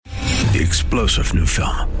The explosive new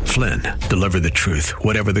film, Flynn, deliver the truth,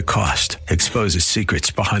 whatever the cost, exposes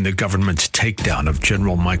secrets behind the government's takedown of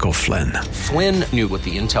General Michael Flynn. Flynn knew what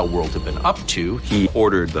the intel world had been up to. He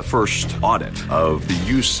ordered the first audit of the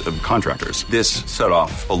use of contractors. This set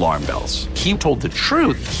off alarm bells. He told the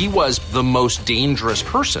truth. He was the most dangerous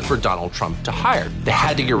person for Donald Trump to hire. They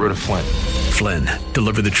had to get rid of Flynn. Flynn,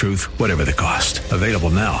 deliver the truth, whatever the cost. Available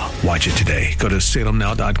now. Watch it today. Go to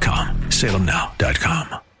salemnow.com.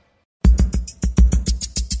 salemnow.com.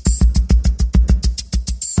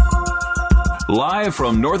 Live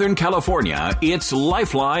from Northern California, it's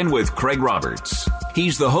Lifeline with Craig Roberts.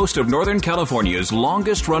 He's the host of Northern California's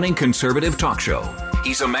longest-running conservative talk show.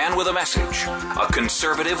 He's a man with a message, a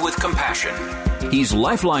conservative with compassion. He's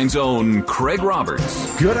Lifeline's own Craig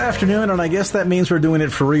Roberts. Good afternoon, and I guess that means we're doing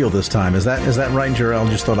it for real this time. Is that right, Jarrell?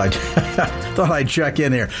 Just thought I'd check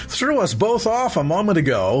in here. Threw us both off a moment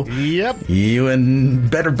ago. Yep. You and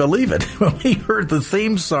better believe it. When we heard the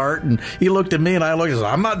theme start, and he looked at me, and I looked and said,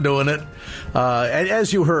 I'm not doing it.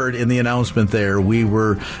 As you heard in the announcement there, we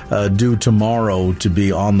were due tomorrow to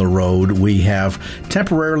be on the road. We have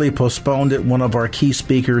temporarily postponed it. One of our key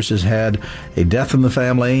speakers has had a death in the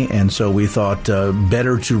family, and so we thought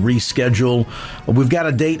better to reschedule. We've got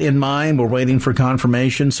a date in mind. We're waiting for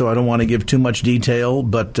confirmation, so I don't want to give too much detail.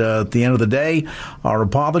 But at the end of the day, our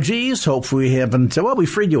apologies. Hopefully we haven't. Well, we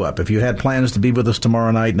freed you up. If you had plans to be with us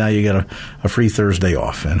tomorrow night, now you got a free Thursday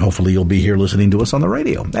off, and hopefully you'll be here listening to us on the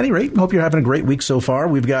radio. At any rate, hope you're having a great week so far.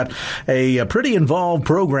 We've got a pretty involved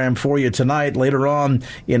program for you tonight. Later on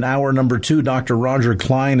in hour number 2, Dr. Roger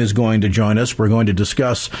Klein is going to join us. We're going to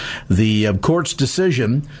discuss the court's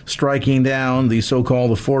decision striking down the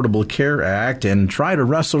so-called Affordable Care Act and try to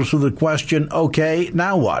wrestle through the question, okay,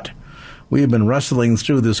 now what? We have been wrestling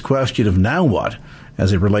through this question of now what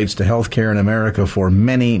as it relates to health care in America for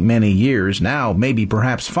many, many years. Now, maybe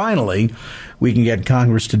perhaps finally, we can get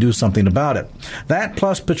Congress to do something about it. That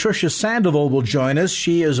plus Patricia Sandoval will join us.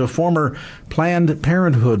 She is a former Planned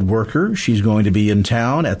Parenthood worker. She's going to be in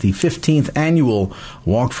town at the 15th annual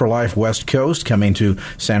Walk for Life West Coast, coming to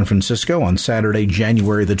San Francisco on Saturday,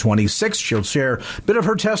 January the 26th. She'll share a bit of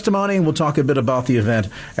her testimony, and we'll talk a bit about the event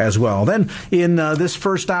as well. Then in this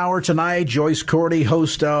first hour tonight, Joyce Cordy,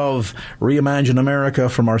 host of Reimagine America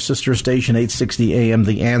from our sister station, 860 AM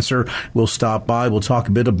The Answer, will stop by. We'll talk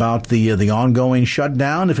a bit about the ongoing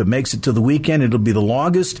shutdown. If it makes it to the weekend, it'll be the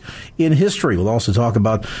longest in history. We'll also talk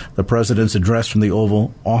about the president's address from the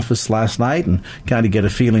Oval Office last night and kind of get a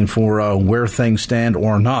feeling for where things stand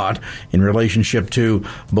or not in relationship to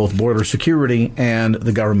both border security and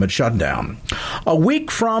the government shutdown. A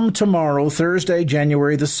week from tomorrow, Thursday,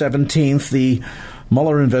 January the 17th, the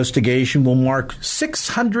Mueller investigation will mark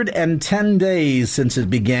 610 days since it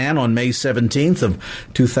began on May 17th of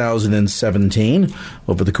 2017.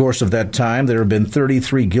 Over the course of that time, there have been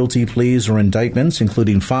 33 guilty pleas or indictments,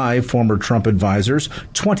 including 5 former Trump advisors,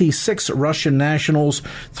 26 Russian nationals,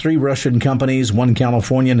 3 Russian companies, 1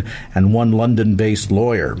 Californian, and 1 London-based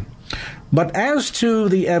lawyer. But as to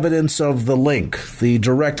the evidence of the link, the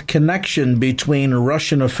direct connection between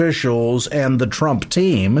Russian officials and the Trump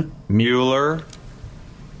team, Mueller.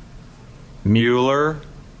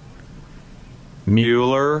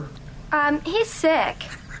 He's sick.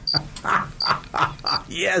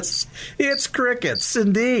 Yes, it's crickets,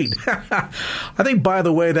 indeed. I think, by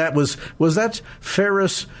the way, was that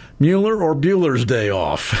Ferris Mueller or Bueller's Day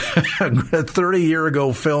Off? A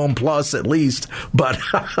 30-year-ago film plus, at least. But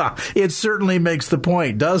it certainly makes the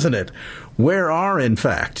point, doesn't it? Where are, in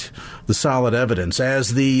fact, the solid evidence?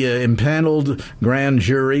 As the impaneled grand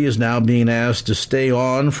jury is now being asked to stay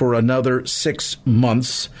on for another 6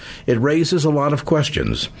 months, it raises a lot of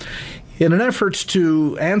questions. In an effort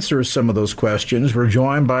to answer some of those questions, we're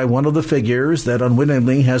joined by one of the figures that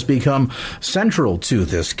unwittingly has become central to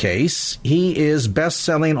this case. He is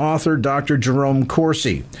best-selling author Dr. Jerome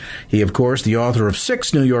Corsi. He, of course, the author of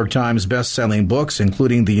 6 New York Times best-selling books,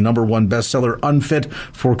 including the #1 bestseller Unfit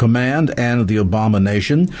for Command and The Obama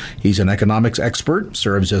Nation. He's an economics expert,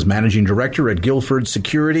 serves as managing director at Guilford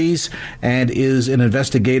Securities, and is an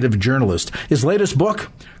investigative journalist. His latest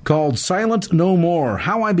book, called Silent No More,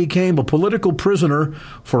 How I Became a Political Prisoner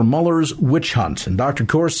for Mueller's Witch Hunt. And Dr.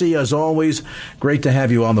 Corsi, as always, great to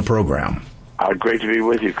have you on the program. Great to be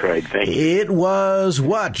with you, Craig. Thank you. It was,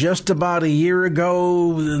 just about a year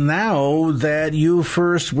ago now that you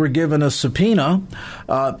first were given a subpoena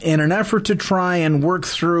in an effort to try and work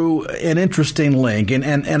through an interesting link.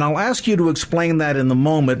 And I'll ask you to explain that in the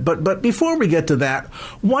moment. But before we get to that,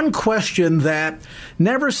 one question that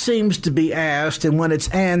never seems to be asked, and when it's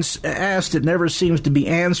asked, it never seems to be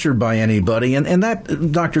answered by anybody. And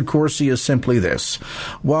that, Dr. Corsi, is simply this.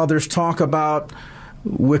 While there's talk about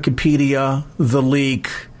Wikipedia, the leak,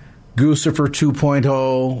 Guccifer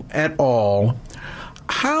 2.0, et al.,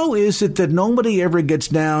 how is it that nobody ever gets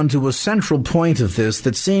down to a central point of this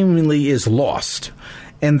that seemingly is lost?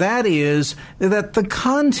 And that is that the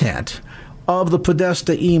content of the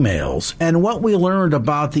Podesta emails and what we learned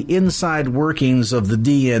about the inside workings of the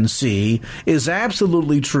DNC is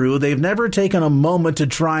absolutely true. They've never taken a moment to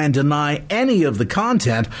try and deny any of the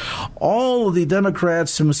content. All of the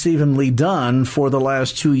Democrats have seemingly done for the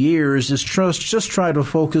last 2 years is just try to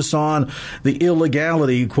focus on the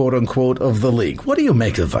illegality, quote unquote, of the leak. What do you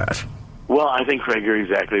make of that? Well, I think, Craig, you're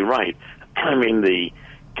exactly right. I mean, the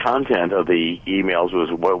content of the emails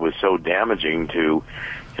was what was so damaging to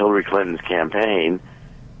Hillary Clinton's campaign,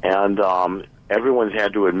 and everyone's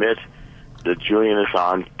had to admit that Julian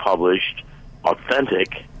Assange published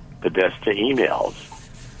authentic Podesta emails,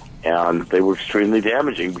 and they were extremely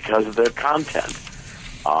damaging because of their content.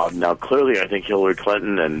 Now, clearly, I think Hillary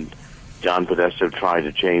Clinton and John Podesta have tried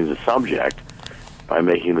to change the subject by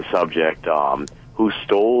making the subject who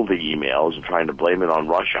stole the emails and trying to blame it on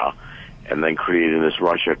Russia, and then creating this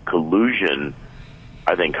Russia collusion,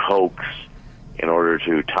 I think, hoax in order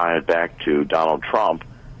to tie it back to Donald Trump.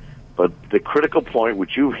 But the critical point,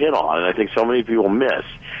 which you hit on, and I think so many people miss,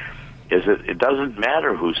 is that it doesn't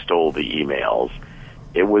matter who stole the emails.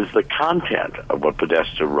 It was the content of what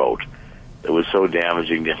Podesta wrote that was so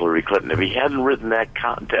damaging to Hillary Clinton. If he hadn't written that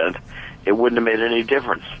content, it wouldn't have made any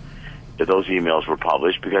difference that those emails were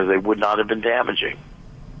published, because they would not have been damaging.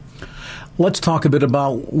 Let's talk a bit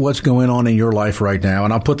about what's going on in your life right now.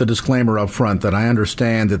 And I'll put the disclaimer up front that I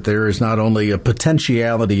understand that there is not only a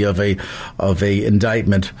potentiality of a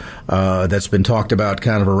indictment that's been talked about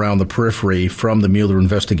kind of around the periphery from the Mueller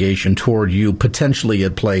investigation toward you potentially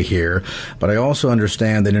at play here, but I also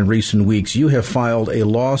understand that in recent weeks you have filed a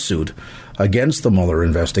lawsuit against the Mueller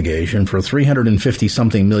investigation for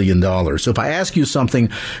 $350-something million. So if I ask you something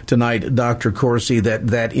tonight, Dr. Corsi,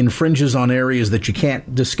 that infringes on areas that you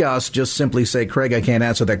can't discuss, just simply say, Craig, I can't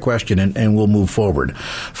answer that question, and we'll move forward.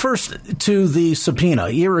 First, to the subpoena. A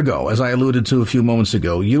year ago, as I alluded to a few moments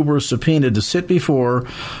ago, you were subpoenaed to sit before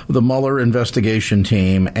the Mueller investigation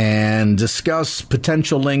team and discuss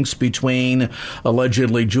potential links between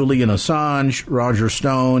allegedly Julian Assange, Roger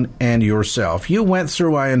Stone, and yourself. You went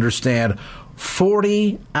through, I understand,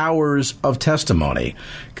 40 hours of testimony.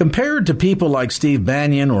 Compared to people like Steve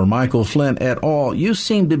Bannon or Michael Flynn et al., you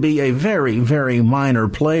seem to be a very, very minor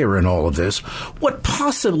player in all of this. What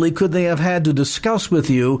possibly could they have had to discuss with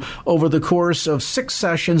you over the course of 6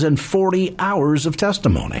 sessions and 40 hours of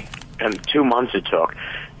testimony? And 2 months it took.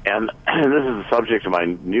 And this is the subject of my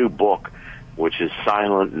new book, which is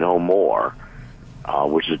Silent No More,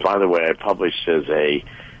 which is, by the way, I published as a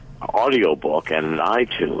audio book and an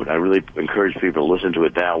iTunes. I really encourage people to listen to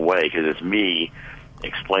it that way, because it's me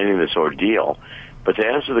explaining this ordeal. But to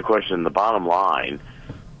answer the question, the bottom line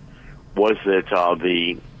was that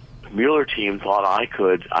the Mueller team thought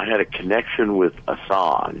I had a connection with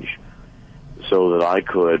Assange, so that I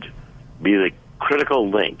could be the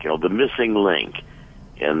critical link, the missing link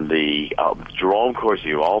in the Jerome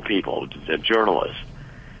Corsi, of all people, a journalist,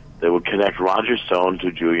 that would connect Roger Stone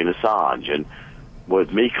to Julian Assange. And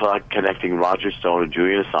with me connecting Roger Stone and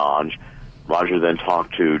Julian Assange, Roger then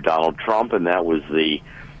talked to Donald Trump, and that was the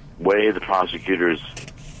way the prosecutors'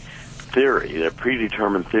 theory, their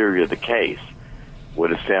predetermined theory of the case,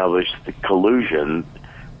 would establish the collusion,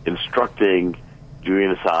 instructing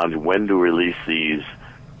Julian Assange when to release these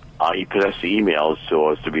Podesta emails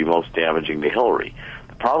so as to be most damaging to Hillary.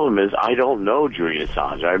 The problem is I don't know Julian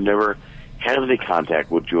Assange. I've never had any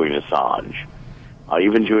contact with Julian Assange.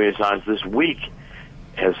 Even Julian Assange this week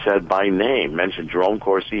has said by name, mentioned Jerome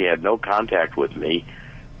Corsi, had no contact with me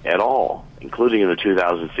at all, including in the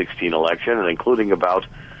 2016 election and including about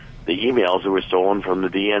the emails that were stolen from the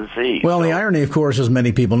DNC. Well, the irony, of course, as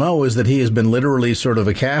many people know, is that he has been literally sort of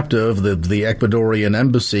a captive, the Ecuadorian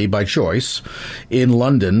embassy by choice in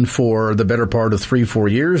London for the better part of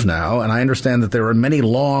 3-4 years now. And I understand that there are many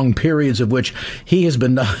long periods of which he has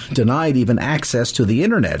been denied even access to the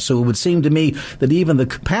Internet. So it would seem to me that even the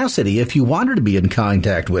capacity, if you wanted to be in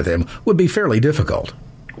contact with him, would be fairly difficult.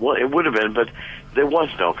 Well, it would have been, but there was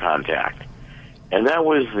no contact. And that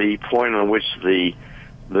was the point on which the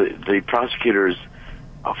prosecutors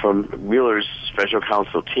from Mueller's special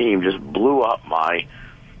counsel team just blew up my...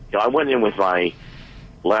 I went in with my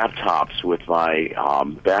laptops, with my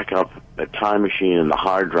backup time machine and the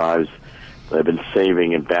hard drives that I've been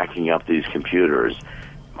saving and backing up these computers.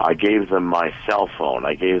 I gave them my cell phone.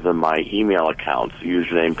 I gave them my email accounts,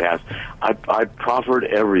 username, password. I proffered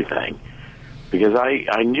everything because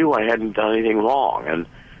I knew I hadn't done anything wrong, and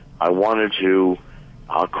I wanted to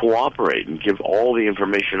cooperate and give all the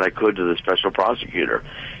information I could to the special prosecutor.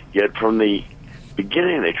 Yet from the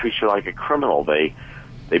beginning, they treat you like a criminal. They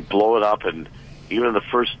blow it up, and even the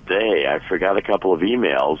first day, I forgot a couple of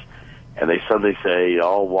emails, and they suddenly say,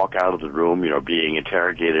 "Oh, walk out of the room," being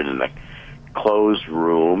interrogated in a closed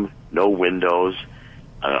room, no windows,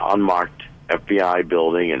 an unmarked FBI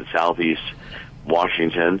building in southeast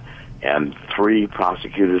Washington, and 3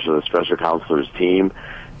 prosecutors of the special counselor's team,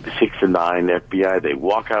 6 and 9 FBI. They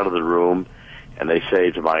walk out of the room, and they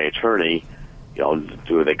say to my attorney,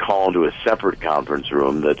 they call into a separate conference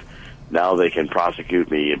room that now they can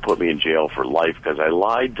prosecute me and put me in jail for life because I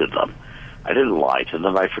lied to them. I didn't lie to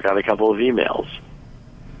them. I forgot a couple of emails.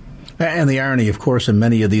 And the irony, of course, in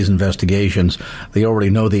many of these investigations, they already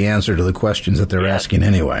know the answer to the questions that they're asking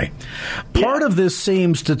anyway. Part of this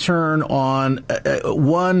seems to turn on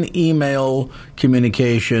one email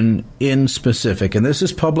communication in specific, and this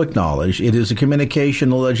is public knowledge. It is a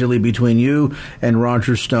communication allegedly between you and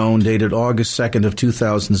Roger Stone dated August 2nd of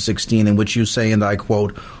 2016 in which you say, and I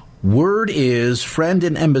quote, "Word is friend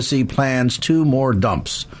in embassy plans 2 more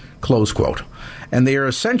dumps," close quote. And they are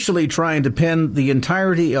essentially trying to pin the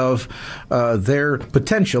entirety of their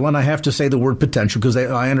potential, and I have to say the word potential because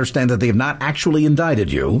I understand that they have not actually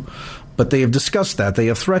indicted you, but they have discussed that. They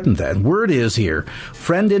have threatened that. Word is here,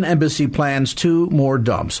 friend in embassy plans 2 more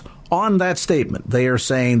dumps. On that statement, they are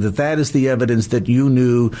saying that that is the evidence that you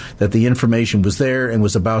knew that the information was there and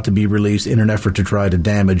was about to be released in an effort to try to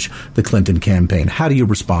damage the Clinton campaign. How do you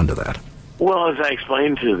respond to that? Well, as I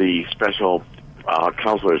explained to the special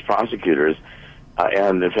counselors, prosecutors,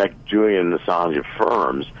 and, in fact, Julian Assange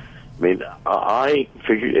affirms, I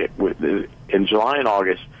figured in July and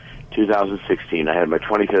August 2016, I had my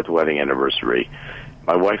 25th wedding anniversary.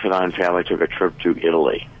 My wife and I and family took a trip to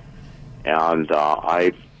Italy. And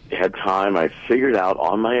I had time. I figured out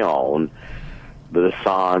on my own that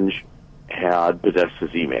Assange had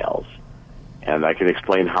Podesta's emails. And I can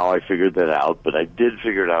explain how I figured that out, but I did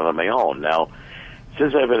figure it out on my own. Now,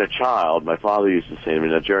 since I've been a child, my father used to say to me,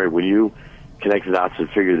 "Now, Jerry, when you connect the dots and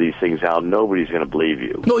figure these things out, nobody's going to believe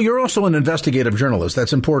you." No, you're also an investigative journalist.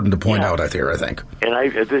 That's important to point out, I think. And I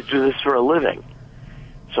do this for a living.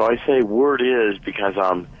 So I say word is because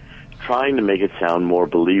I'm trying to make it sound more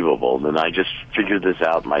believable than I just figured this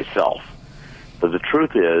out myself. But the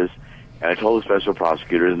truth is, and I told the special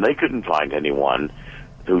prosecutors, and they couldn't find anyone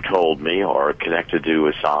who told me or connected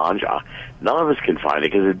to Assange. None of us can find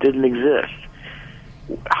it because it didn't exist.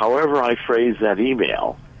 However I phrased that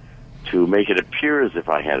email to make it appear as if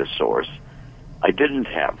I had a source, I didn't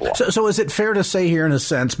have one. So is it fair to say here, in a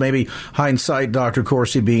sense, maybe hindsight, Dr.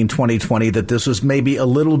 Corsi being 20/20, that this was maybe a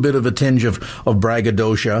little bit of a tinge of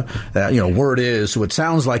braggadocio? Word is, so it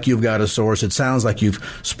sounds like you've got a source. It sounds like you've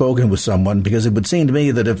spoken with someone, because it would seem to me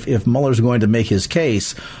that if Mueller's going to make his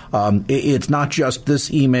case, it's not just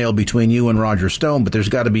this email between you and Roger Stone, but there's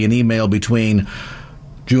got to be an email between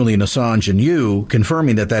Julian Assange and you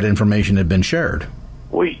confirming that information had been shared.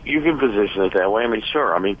 Well, you can position it that way.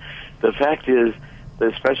 Sure. The fact is,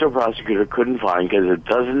 the special prosecutor couldn't find because it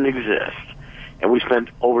doesn't exist. And we spent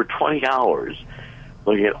over 20 hours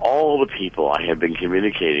looking at all the people I had been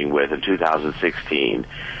communicating with in 2016,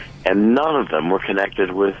 and none of them were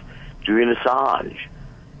connected with Julian Assange.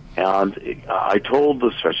 And I told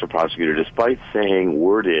the special prosecutor, despite saying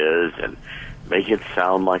word is and making it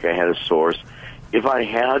sound like I had a source, if I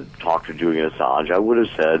had talked to Julian Assange, I would have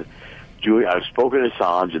said, I've spoken to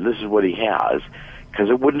Assange, and this is what he has, because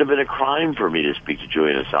it wouldn't have been a crime for me to speak to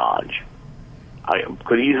Julian Assange. I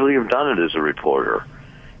could easily have done it as a reporter.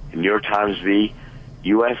 In New York Times v.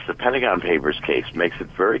 U.S., the Pentagon Papers case makes it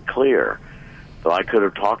very clear that I could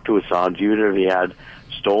have talked to Assange even if he had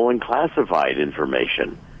stolen classified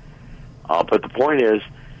information. But the point is,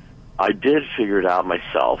 I did figure it out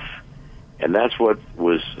myself, and that's what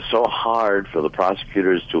was so hard for the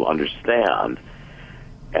prosecutors to understand.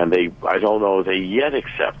 And I don't know if they yet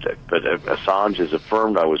accept it, but Assange has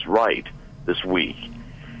affirmed I was right this week,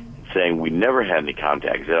 saying we never had any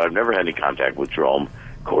contact. He said, I've never had any contact with Jerome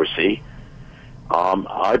Corsi.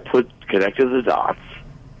 I connected the dots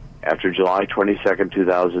after July 22nd,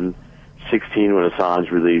 2016, when Assange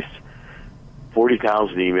released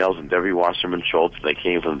 40,000 emails from Debbie Wasserman Schultz. They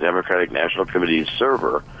came from the Democratic National Committee's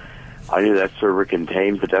server. I knew that server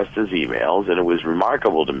contained Podesta's emails, and it was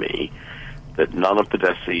remarkable to me that none of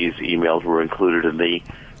Podesta's emails were included in the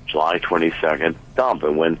July 22nd dump.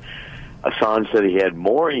 And when Assange said he had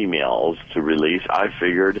more emails to release, I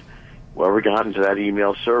figured whoever got into that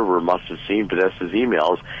email server must have seen Podesta's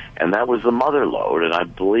emails, and that was the mother lode, and I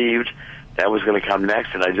believed that was going to come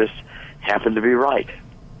next, and I just happened to be right.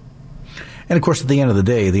 And, of course, at the end of the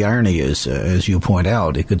day, the irony is, as you point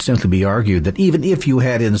out, it could simply be argued that even if you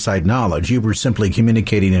had inside knowledge, you were simply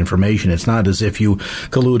communicating information. It's not as if you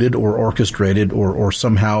colluded or orchestrated or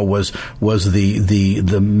somehow was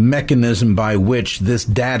the mechanism by which this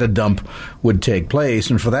data dump would take place.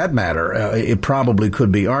 And for that matter, it probably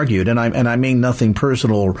could be argued, and I mean nothing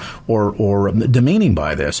personal or demeaning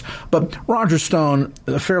by this. But Roger Stone,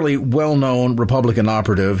 a fairly well-known Republican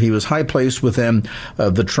operative, he was high placed within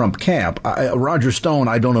the Trump camp. Roger Stone,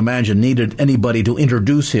 I don't imagine, needed anybody to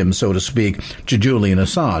introduce him, so to speak, to Julian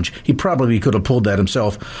Assange. He probably could have pulled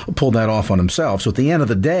that off on himself. So at the end of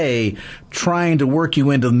the day, trying to work you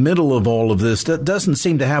into the middle of all of this, that doesn't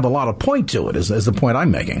seem to have a lot of point to it, is the point I'm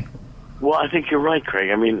making. Well, I think you're right, Craig.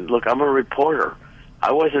 I mean, look, I'm a reporter.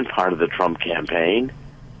 I wasn't part of the Trump campaign,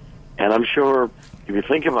 and I'm sure, if you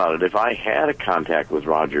think about it, if I had a contact with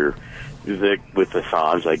Roger, with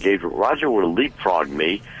Assange, Roger would have leapfrogged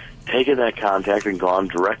me, taken that contact and gone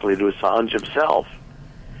directly to Assange himself.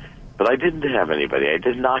 But I didn't have anybody. I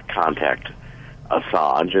did not contact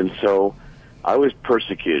Assange, and so I was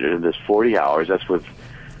persecuted in this 40 hours. That's what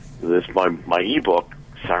my ebook,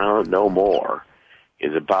 Silent No More,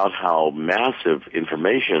 is about how massive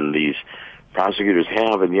information these prosecutors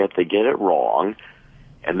have, and yet they get it wrong,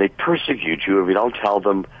 and they persecute you if you don't tell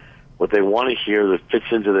them what they want to hear that fits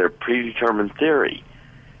into their predetermined theory.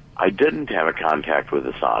 I didn't have a contact with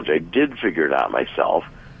Assange. I did figure it out myself,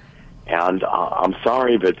 and I'm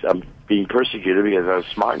sorry, but I'm being persecuted because I was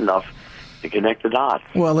smart enough to connect the dots.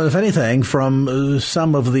 Well, and if anything, from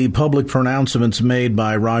some of the public pronouncements made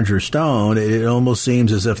by Roger Stone, it almost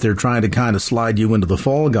seems as if they're trying to kind of slide you into the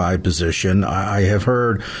fall guy position. I have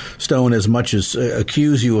heard Stone as much as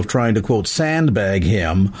accuse you of trying to, quote, sandbag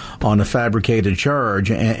him on a fabricated charge.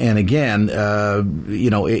 And again,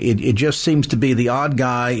 it just seems to be the odd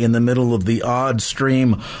guy in the middle of the odd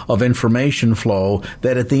stream of information flow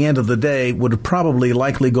that at the end of the day would have probably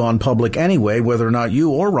likely gone public anyway, whether or not you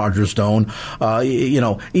or Roger Stone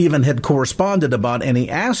even had corresponded about any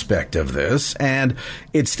aspect of this. And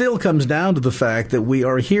it still comes down to the fact that we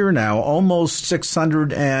are here now almost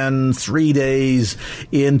 603 days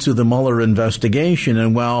into the Mueller investigation.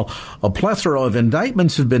 And while a plethora of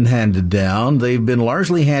indictments have been handed down, they've been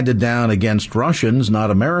largely handed down against Russians,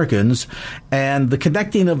 not Americans. And the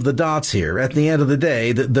connecting of the dots here, at the end of the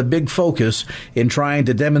day, the big focus in trying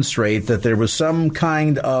to demonstrate that there was some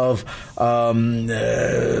kind of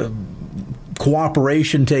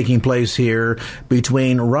cooperation taking place here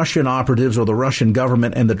between Russian operatives or the Russian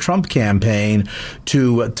government and the Trump campaign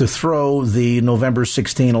to throw the November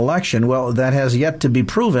 16 election. Well, that has yet to be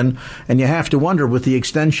proven, and you have to wonder, with the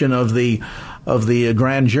extension of the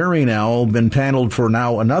grand jury now been paneled for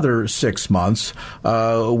now another 6 months,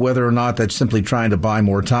 whether or not that's simply trying to buy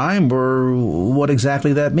more time or what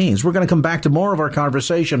exactly that means. We're going to come back to more of our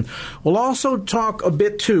conversation. We'll also talk a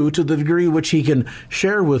bit, too, to the degree which he can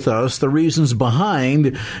share with us the reasons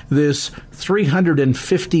behind this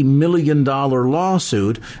 $350 million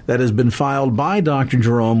lawsuit that has been filed by Dr.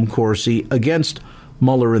 Jerome Corsi against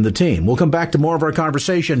Mueller and the team. We'll come back to more of our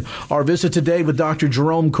conversation. Our visit today with Dr.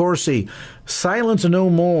 Jerome Corsi, Silent No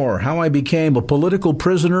More, How I Became a Political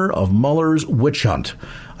Prisoner of Mueller's Witch Hunt.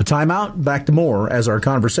 A timeout, back to more as our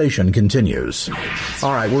conversation continues.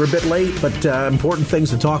 All right, we're a bit late, but important things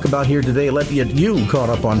to talk about here today. Let me get you caught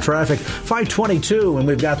up on traffic. 5:22, and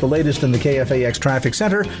we've got the latest in the KFAX Traffic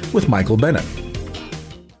Center with Michael Bennett.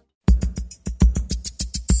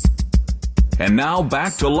 And now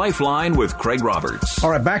back to Lifeline with Craig Roberts.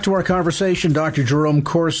 All right, back to our conversation. Dr. Jerome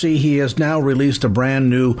Corsi, he has now released a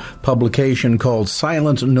brand new publication called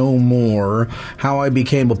Silent No More, How I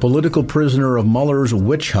Became a Political Prisoner of Mueller's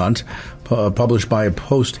Witch Hunt, published by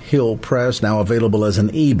Post Hill Press, now available as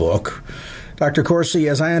an ebook. Dr. Corsi,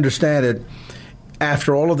 as I understand it,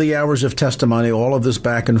 after all of the hours of testimony, all of this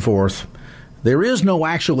back and forth, there is no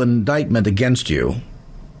actual indictment against you.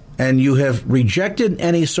 And you have rejected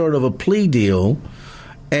any sort of a plea deal,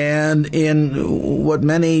 and in what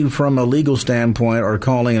many from a legal standpoint are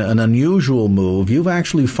calling an unusual move, you've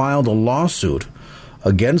actually filed a lawsuit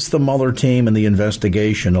against the Mueller team and the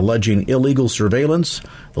investigation, alleging illegal surveillance,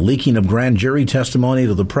 the leaking of grand jury testimony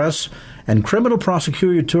to the press, and criminal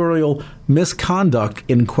prosecutorial misconduct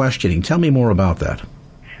in questioning. Tell me more about that.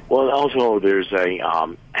 Well, also there's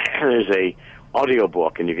a audio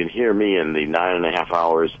book, and you can hear me in the 9.5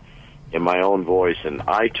 hours in my own voice in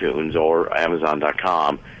iTunes or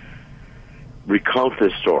Amazon.com recount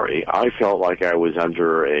this story. I felt like I was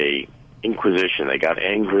under a inquisition. They got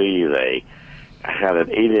angry. They had an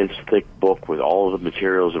 8-inch thick book with all of the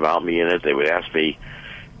materials about me in it. They would ask me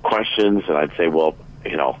questions, and I'd say, well,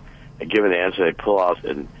 I'd give an answer. They'd pull out,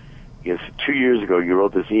 and 2 years ago you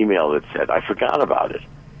wrote this email that said, I forgot about it.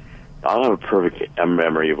 I don't have a perfect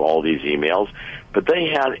memory of all these emails, but they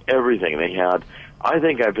had everything. I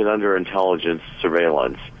think I've been under intelligence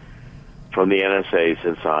surveillance from the NSA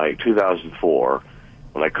since 2004,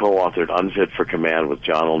 when I co-authored Unfit for Command with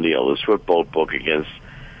John O'Neill, the Swift Boat book against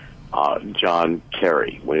John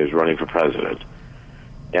Kerry when he was running for president.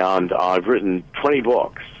 And I've written 20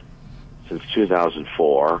 books since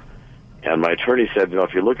 2004, and my attorney said,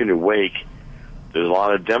 if you look in your wake, there's a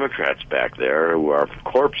lot of Democrats back there who are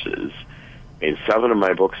corpses. 7 of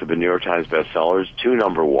my books have been New York Times bestsellers, 2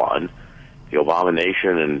 number 1, The Obama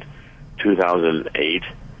Nation in 2008,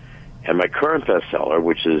 and my current bestseller,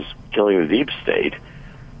 which is Killing the Deep State.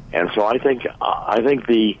 And so I think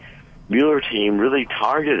the Mueller team really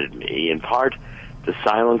targeted me, in part to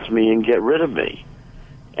silence me and get rid of me.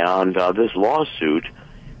 And this lawsuit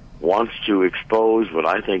wants to expose what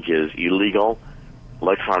I think is illegal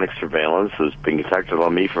electronic surveillance that's been conducted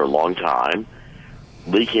on me for a long time,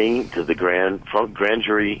 leaking to the grand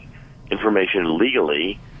jury information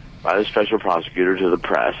legally by the special prosecutor to the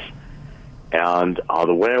press. And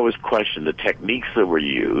the way I was questioned, the techniques that were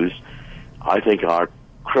used, I think are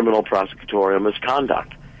criminal prosecutorial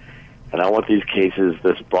misconduct. And I want these cases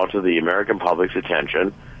that's brought to the American public's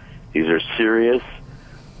attention. These are serious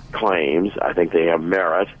claims. I think they have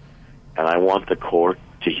merit. And I want the court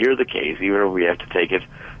to hear the case, even if we have to take it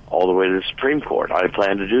all the way to the Supreme Court. I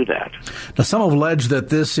plan to do that. Now, some have alleged that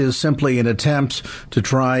this is simply an attempt to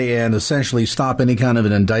try and essentially stop any kind of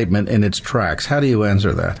an indictment in its tracks. How do you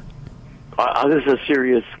answer that? This is a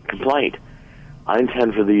serious complaint. I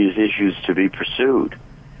intend for these issues to be pursued.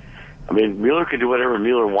 Mueller can do whatever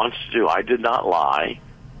Mueller wants to do. I did not lie.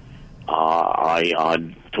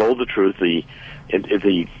 I told the truth. The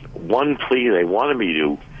one plea they wanted me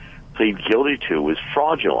to plead guilty to was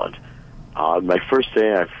fraudulent. My first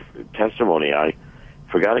day of testimony, I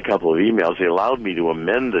forgot a couple of emails. They allowed me to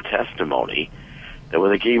amend the testimony. That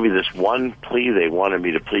when they gave me this one plea they wanted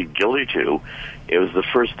me to plead guilty to, it was the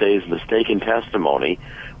first day's mistaken testimony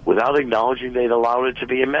without acknowledging they'd allowed it to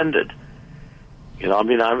be amended.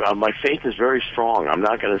 My faith is very strong. I'm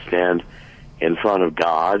not going to stand in front of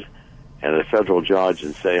God and a federal judge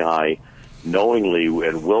and say I knowingly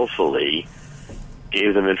and willfully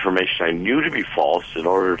gave them information I knew to be false in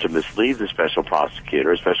order to mislead the special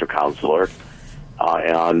prosecutor, special counselor,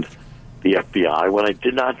 and the FBI when I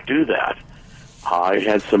did not do that. I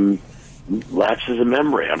had some lapses of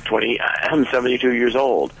memory. I'm 72 years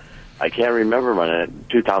old. I can't remember my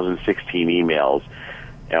 2016 emails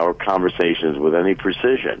or conversations with any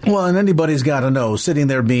precision. Well, and anybody's got to know, sitting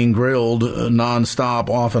there being grilled nonstop,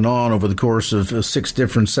 off and on, over the course of 6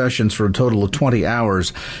 different sessions for a total of 20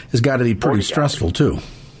 hours has got to be pretty stressful, too.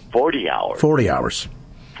 40 hours. 40 hours.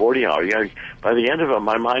 40 hours. Yeah, by the end of it,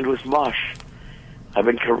 my mind was mush. I've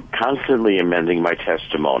been constantly amending my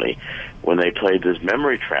testimony when they played this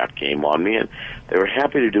memory trap game on me, and they were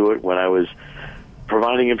happy to do it when I was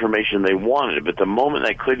providing information they wanted. But the moment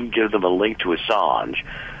I couldn't give them a link to Assange,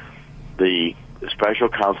 the special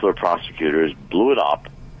counselor prosecutors blew it up,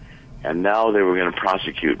 and now they were going to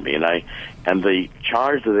prosecute me. And the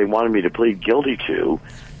charge that they wanted me to plead guilty to,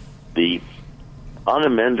 the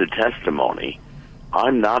unamended testimony,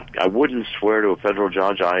 I wouldn't swear to a federal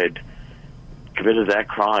judge I had committed that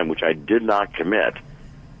crime, which I did not commit.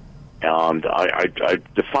 And I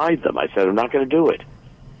defied them. I said, I'm not going to do it.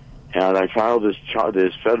 And I filed this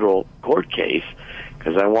federal court case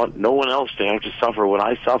because I want no one else to have to suffer what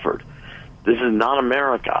I suffered. This is not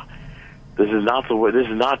America. This is not the way. This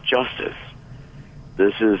is not justice.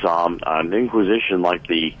 This is an inquisition like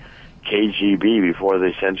the KGB before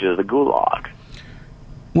they sent you to the Gulag.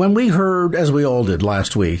 When we heard, as we all did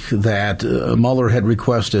last week, that Mueller had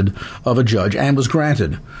requested of a judge and was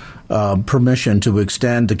granted permission to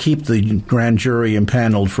keep the grand jury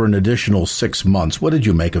impaneled for an additional 6 months, what did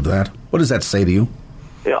you make of that? What does that say to you?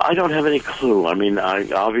 Yeah, I don't have any clue. I don't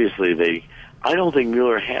think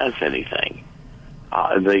Mueller has anything.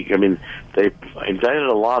 They indicted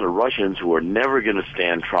a lot of Russians who are never going to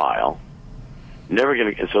stand trial. Never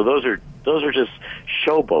going to. So those are just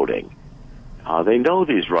showboating. They know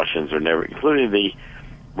these Russians are never, including the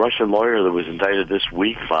Russian lawyer that was indicted this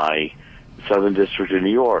week by the Southern District of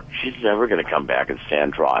New York. She's never going to come back and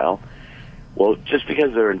stand trial. Well, just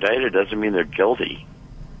because they're indicted doesn't mean they're guilty.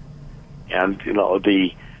 And,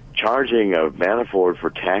 the charging of Manafort for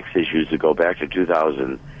tax issues that go back to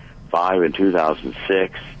 2005 and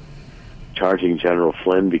 2006, charging General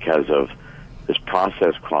Flynn because of this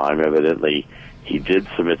process crime. Evidently, he did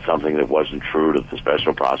submit something that wasn't true to the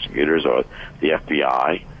special prosecutors or the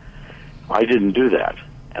FBI. I didn't do that,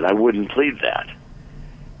 and I wouldn't plead that.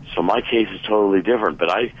 So my case is totally different, but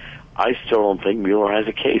I still don't think Mueller has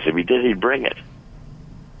a case. If he did, he'd bring it.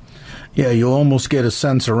 Yeah, you almost get a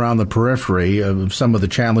sense around the periphery of some of the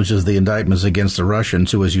challenges, the indictments against the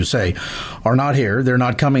Russians, who, as you say, are not here. They're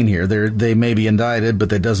not coming here. They may be indicted, but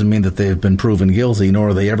that doesn't mean that they've been proven guilty, nor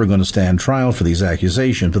are they ever going to stand trial for these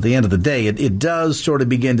accusations. But at the end of the day, it does sort of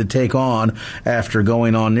begin to take on, after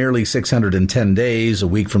going on nearly 610 days, a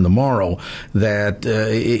week from tomorrow, that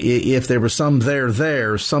if there was some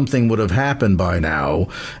there, something would have happened by now.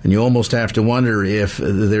 And you almost have to wonder if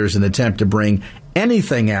there's an attempt to bring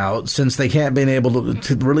anything out, since they haven't been able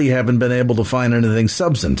to find anything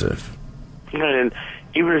substantive. And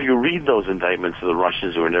even if you read those indictments of the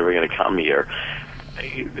Russians who are never going to come here,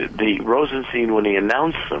 the Rosenstein, when he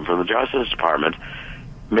announced them from the Justice Department,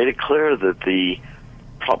 made it clear that the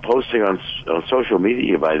posting on social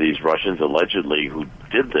media by these Russians, allegedly, who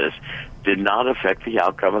did this, did not affect the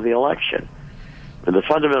outcome of the election. And the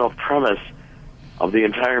fundamental premise of the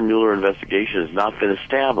entire Mueller investigation has not been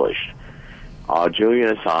established.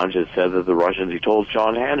 Julian Assange has said that the Russians, he told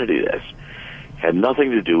Sean Hannity this, had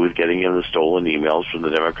nothing to do with getting him the stolen emails from the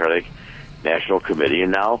Democratic National Committee.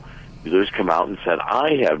 And now Mueller's come out and said,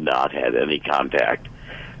 I have not had any contact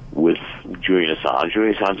with Julian Assange.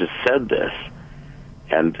 Julian Assange has said this.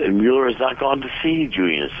 And Mueller has not gone to see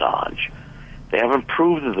Julian Assange. They haven't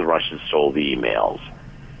proved that the Russians stole the emails.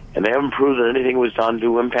 And they haven't proved that anything was done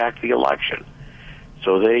to impact the election.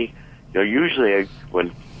 So they, usually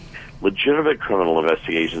when legitimate criminal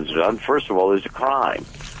investigations are done, first of all, there's a crime.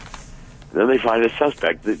 And then they find a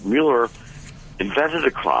suspect. That Mueller invented a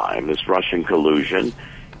crime, this Russian collusion,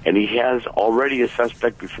 and he has already a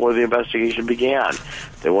suspect before the investigation began.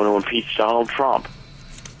 They want to impeach Donald Trump.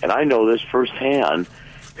 And I know this firsthand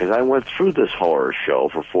because I went through this horror show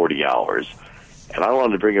for 40 hours, and I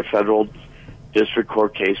wanted to bring a federal district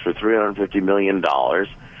court case for $350 million,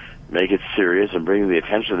 make it serious, and bring to the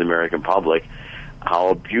attention of the American public how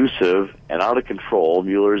abusive and out of control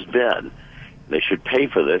Mueller's been. They should pay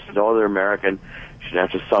for this. No other American should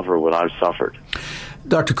have to suffer what I've suffered.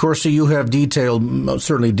 Dr. Corsi, you have detailed,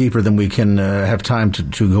 certainly deeper than we can have time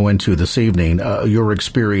to go into this evening, your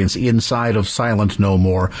experience inside of Silent No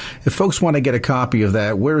More. If folks want to get a copy of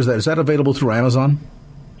that, where is that? Is that available through Amazon?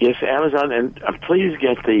 Yes, Amazon, and please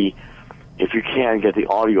if you can, get the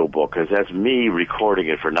audio book, because that's me recording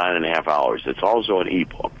it for 9.5 hours. It's also an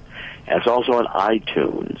ebook. And it's also on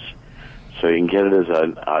iTunes, so you can get it as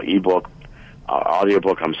an audiobook. It's an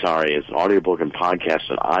audiobook and podcast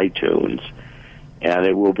on iTunes, and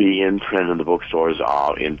it will be in print in the bookstores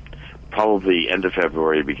in probably end of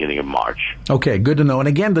February, beginning of March. Okay, good to know. And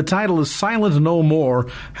again, the title is Silent No More,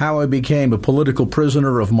 How I Became a Political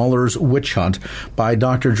Prisoner of Mueller's Witch Hunt by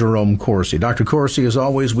Dr. Jerome Corsi. Dr. Corsi, as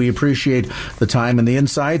always, we appreciate the time and the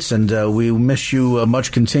insights, and we wish you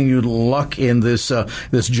much continued luck in this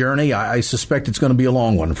journey. I suspect it's going to be a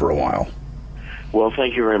long one for a while. Well,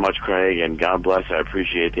 thank you very much, Craig, and God bless. I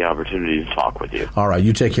appreciate the opportunity to talk with you. All right,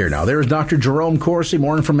 you take care now. There's Dr. Jerome Corsi.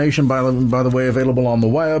 More information, by the way, available on the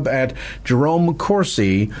web at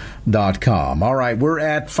jeromecorsi.com. All right, we're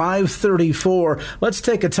at 5:34. Let's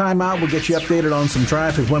take a time out. We'll get you updated on some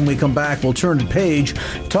traffic. When we come back, we'll turn the page,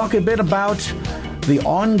 talk a bit about the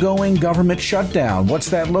ongoing government shutdown.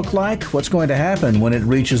 What's that look like? What's going to happen when it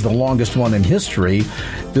reaches the longest one in history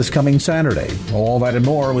this coming Saturday? All that and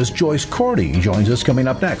more with Joyce Cordy. Joins us coming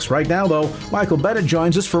up next. Right now, though, Michael Bennett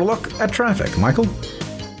joins us for a look at traffic. Michael?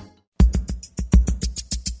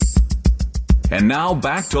 And now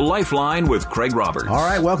back to Lifeline with Craig Roberts. All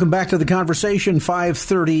right, welcome back to the conversation,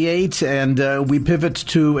 5:38, and we pivot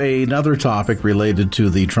to another topic related to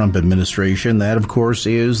the Trump administration. That, of course,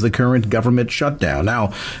 is the current government shutdown.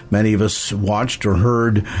 Now, many of us watched or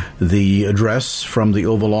heard the address from the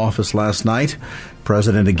Oval Office last night.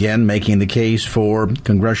 President again making the case for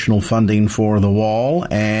congressional funding for the wall,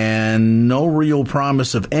 and no real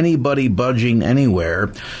promise of anybody budging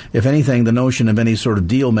anywhere. If anything, the notion of any sort of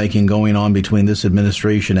deal-making going on between this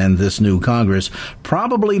administration and this new Congress,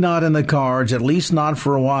 probably not in the cards, at least not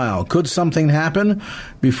for a while. Could something happen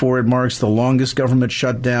before it marks the longest government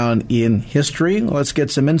shutdown in history? Let's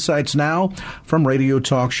get some insights now from radio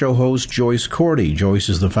talk show host Joyce Cordy. Joyce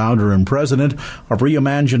is the founder and president of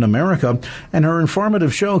Reimagine America, and her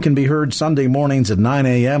informative show can be heard Sunday mornings at 9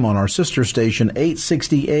 a.m. on our sister station,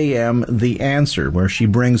 860 a.m. The Answer, where she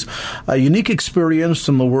brings a unique experience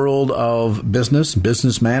from the world of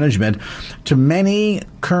business management, to many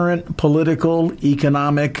current political,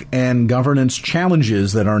 economic, and governance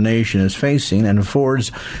challenges that our nation is facing, and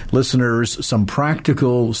affords listeners some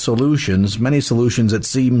practical solutions, many solutions that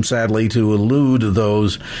seem, sadly, to elude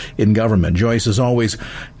those in government. Joyce, as always,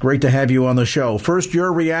 great to have you on the show. First,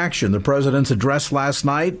 your reaction. The president's address last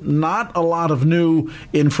night, not a lot of new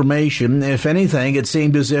information. If anything, it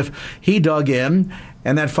seemed as if he dug in,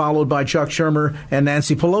 and that followed by Chuck Schumer and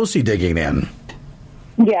Nancy Pelosi digging in.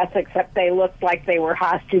 Yes, except they looked like they were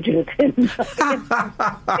hostages.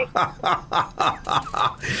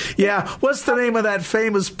 Yeah, what's the name of that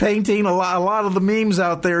famous painting? A lot of the memes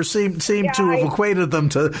out there seem to have equated them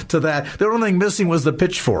to that. The only thing missing was the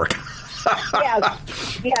pitchfork.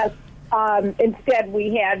 Yes. Instead,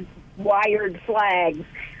 we had wired flags.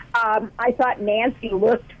 I thought Nancy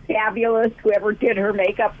looked fabulous. Whoever did her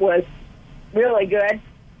makeup was really good.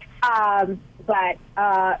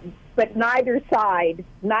 But neither side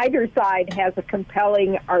has a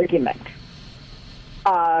compelling argument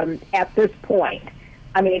at this point.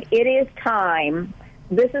 I mean, it is time.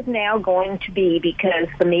 This is now going to be, because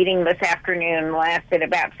the meeting this afternoon lasted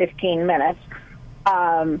about 15 minutes,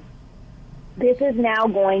 this is now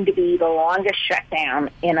going to be the longest shutdown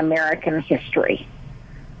in American history.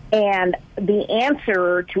 And the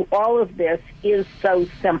answer to all of this is so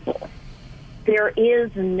simple. There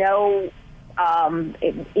is no,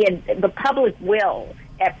 the public will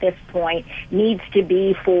at this point needs to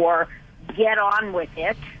be for get on with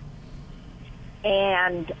it,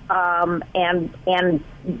 and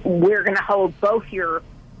we're going to hold both your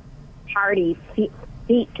party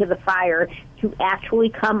feet to the fire to actually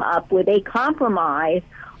come up with a compromise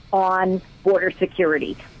on border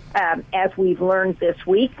security. As we've learned this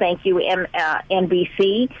week, thank you,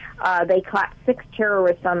 NBC, they caught 6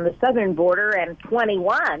 terrorists on the southern border and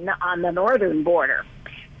 21 on the northern border.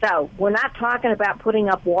 So we're not talking about putting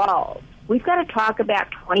up walls. We've got to talk about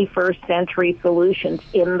 21st century solutions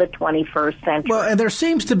in the 21st century. Well, and there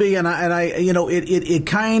seems to be, and I, it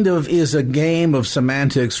kind of is a game of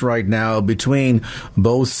semantics right now between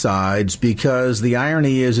both sides, because the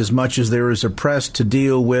irony is, as much as there is a press to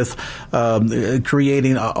deal with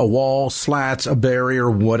creating a wall, slats, a barrier,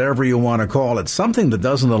 whatever you want to call it, something that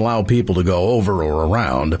doesn't allow people to go over or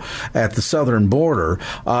around at the southern border,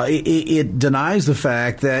 it denies the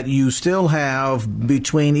fact that you still have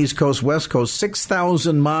between East Coast, West Coast,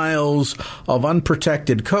 6,000 miles of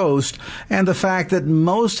unprotected coast, and the fact that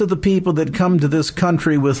most of the people that come to this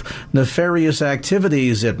country with nefarious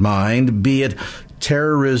activities at mind, be it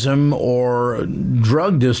terrorism or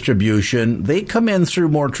drug distribution, they come in through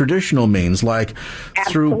more traditional means, like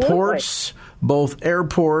through ports, both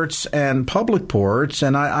airports and public ports.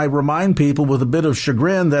 And I remind people with a bit of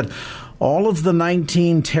chagrin that all of the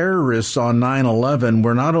 19 terrorists on 9/11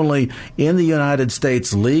 were not only in the United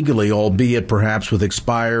States legally, albeit perhaps with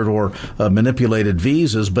expired or manipulated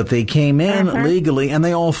visas, but they came in legally and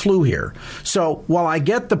they all flew here. So while I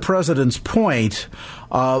get the president's point,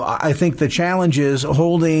 I think the challenge is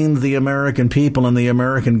holding the American people and the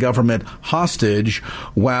American government hostage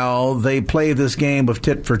while they play this game of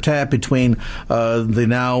tit for tat between the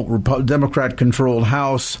now Democrat-controlled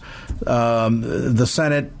House, the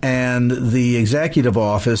Senate, and the executive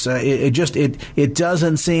office. It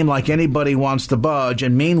doesn't seem like anybody wants to budge,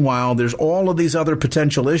 and meanwhile, there's all of these other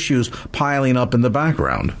potential issues piling up in the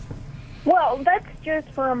background. Well, that's just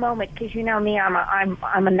for a moment, because you know me, I'm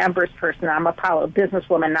a numbers person. I'm a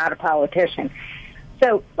businesswoman, not a politician.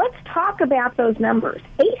 So let's talk about those numbers.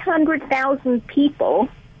 800,000 people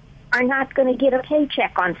are not going to get a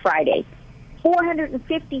paycheck on Friday.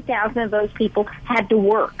 450,000 of those people had to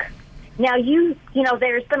work. Now, you know,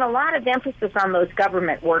 there's been a lot of emphasis on those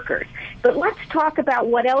government workers, but let's talk about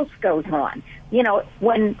what else goes on. You know,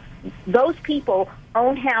 when those people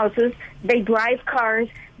own houses, they drive cars,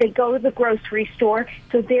 they go to the grocery store,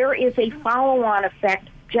 so there is a follow-on effect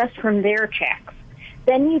just from their checks.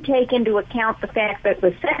 Then you take into account the fact that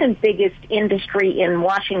the second biggest industry in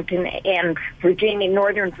Washington and Virginia,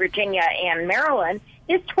 Northern Virginia and Maryland,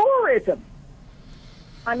 is tourism.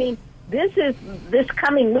 I mean, this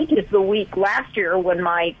coming week is the week last year when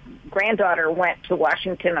my granddaughter went to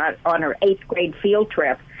Washington on her 8th grade field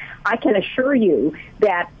trip. I can assure you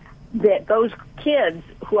that those kids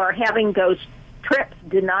who are having those trips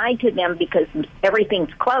denied to them because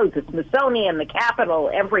everything's closed, the Smithsonian, the Capitol,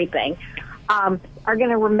 everything, are going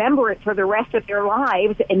to remember it for the rest of their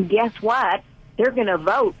lives. And guess what? They're going to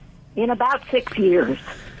vote in about 6 years.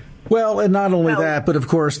 Well, and not only that, but of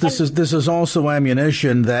course, this is also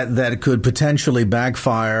ammunition that could potentially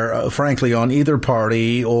backfire, frankly, on either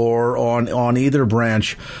party or on either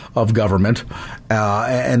branch of government.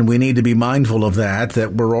 And we need to be mindful of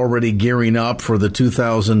that we're already gearing up for the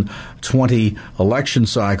 2020 election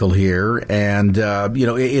cycle here. And,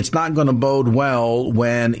 it's not going to bode well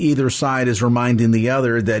when either side is reminding the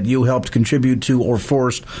other that you helped contribute to or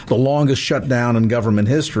forced the longest shutdown in government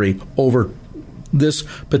history over this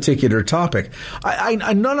particular topic.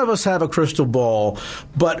 None of us have a crystal ball,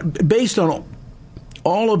 but based on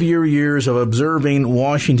all of your years of observing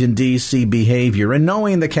Washington, D.C. behavior and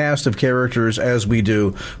knowing the cast of characters as we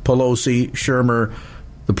do, Pelosi, Schumer,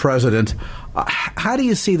 the president, how do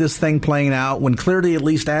you see this thing playing out when clearly, at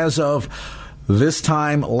least as of this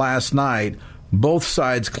time last night, both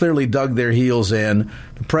sides clearly dug their heels in.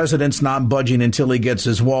 The president's not budging until he gets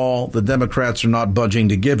his wall. The Democrats are not budging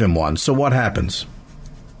to give him one. So what happens?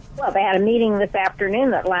 Well, they had a meeting this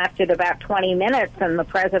afternoon that lasted about 20 minutes, and the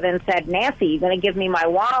president said, Nancy, you going to give me my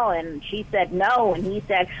wall? And she said no, and he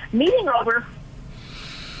said, meeting over.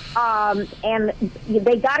 And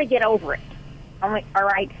they got to get over it. I'm like, all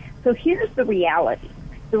right, so here's the reality.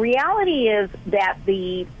 The reality is that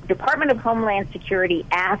the Department of Homeland Security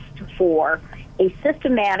asked for a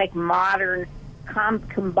systematic, modern,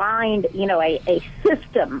 combined, a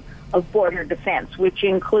system of border defense, which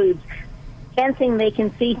includes fencing they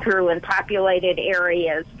can see through in populated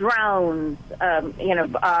areas, drones,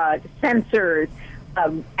 sensors,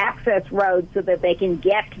 access roads so that they can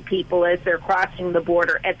get to people as they're crossing the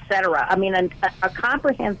border, etc. I mean, a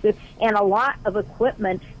comprehensive and a lot of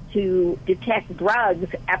equipment to detect drugs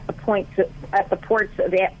at the ports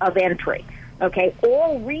of entry. Okay,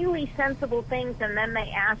 all really sensible things, and then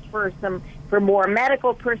they asked for more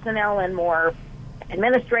medical personnel and more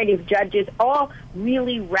administrative judges, all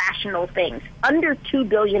really rational things. Under $2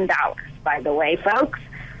 billion, by the way, folks.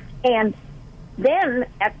 And then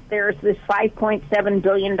there's this $5.7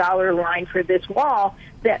 billion line for this wall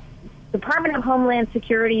that the Department of Homeland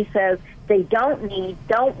Security says they don't need,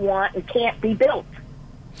 don't want, and can't be built.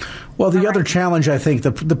 Well, the other challenge, I think,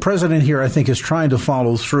 the president here, I think, is trying to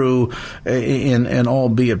follow through in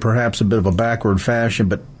albeit perhaps a bit of a backward fashion,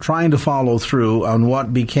 but trying to follow through on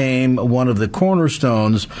what became one of the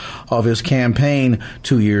cornerstones of his campaign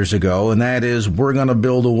 2 years ago, and that is, we're going to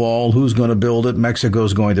build a wall. Who's going to build it?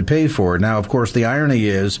 Mexico's going to pay for it. Now, of course, the irony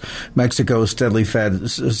is Mexico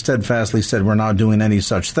steadfastly said we're not doing any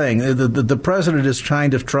such thing. The president is trying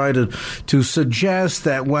to suggest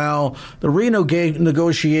that, well, the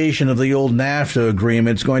renegotiation of the old NAFTA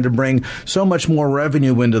agreement is going to bring so much more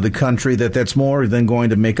revenue into the country that's more than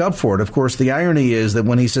going to make up for it. Of course, the irony is that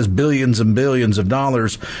when he says billions and billions of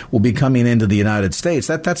dollars will be coming into the United States,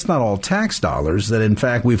 that's not all tax dollars. That in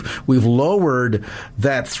fact we've lowered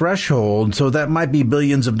that threshold, so that might be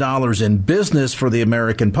billions of dollars in business for the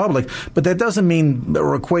American public, but that doesn't mean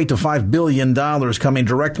or equate to $5 billion coming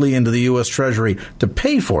directly into the U.S. Treasury to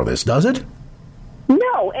pay for this, does it?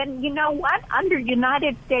 No, and you know what? Under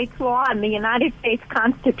United States law and the United States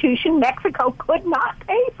Constitution, Mexico could not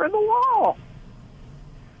pay for the wall.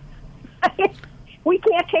 We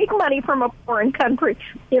can't take money from a foreign country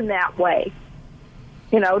in that way.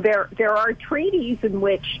 There are treaties in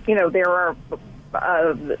which, there are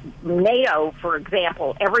NATO, for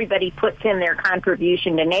example. Everybody puts in their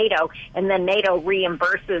contribution to NATO, and then NATO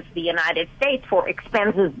reimburses the United States for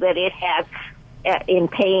expenses that it has in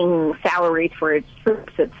paying salaries for its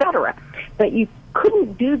troops, etc. But you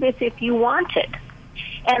couldn't do this if you wanted.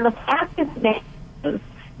 And the fact is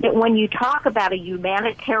that when you talk about a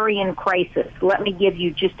humanitarian crisis, let me give you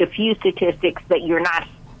just a few statistics that you're not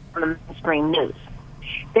on the mainstream news.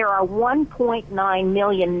 There are 1.9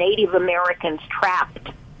 million Native Americans trapped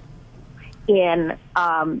in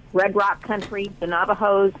Red Rock Country, the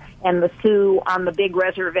Navajos, and the Sioux on the big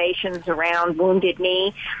reservations around Wounded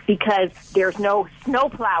Knee because there's no snow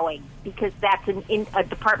plowing, because that's a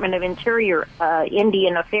Department of Interior,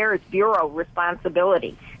 Indian Affairs Bureau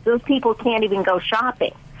responsibility. Those people can't even go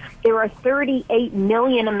shopping. There are 38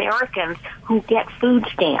 million Americans who get food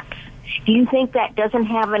stamps. Do you think that doesn't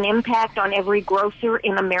have an impact on every grocer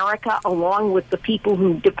in America along with the people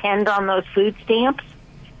who depend on those food stamps?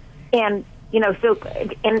 And So,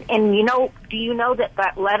 and do you know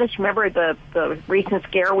that lettuce, remember the recent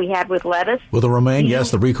scare we had with lettuce? With the romaine,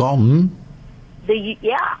 yes, the recall. Mm-hmm. The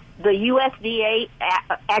USDA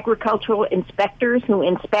agricultural inspectors who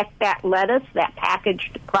inspect that lettuce, that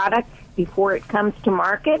packaged product, before it comes to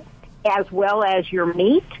market, as well as your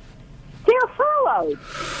meat, they're furloughed.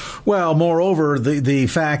 Well, moreover, the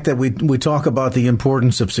fact that we talk about the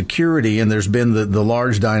importance of security, and there's been the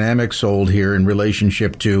large dynamic sold here in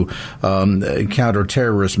relationship to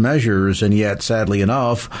counter-terrorist measures, and yet, sadly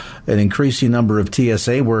enough, an increasing number of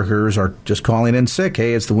TSA workers are just calling in sick.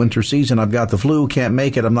 Hey, it's the winter season. I've got the flu. Can't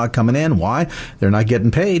make it. I'm not coming in. Why? They're not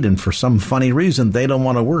getting paid, and for some funny reason, they don't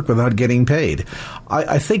want to work without getting paid.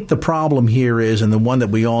 I think the problem here is, and the one that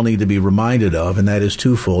we all need to be reminded of, and that is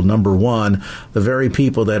twofold. Number one, the very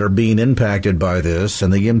people that are being impacted by this,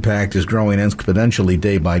 and the impact is growing exponentially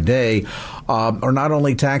day by day, are not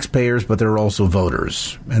only taxpayers, but they're also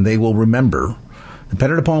voters. And they will remember,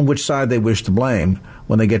 depending upon which side they wish to blame,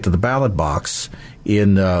 when they get to the ballot box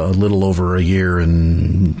in a little over a year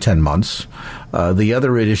and 10 months. The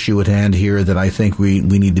other issue at hand here that I think we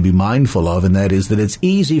need to be mindful of, and that is that it's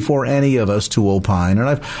easy for any of us to opine.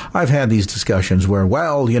 And I've had these discussions where,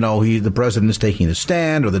 the president is taking a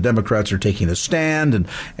stand, or the Democrats are taking a stand,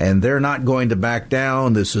 and they're not going to back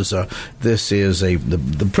down. This is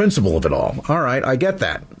the principle of it all. All right, I get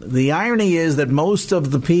that. The irony is that most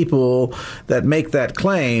of the people that make that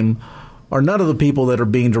claim are none of the people that are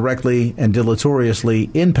being directly and deleteriously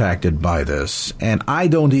impacted by this. And I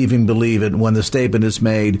don't even believe it when the statement is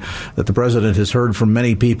made that the president has heard from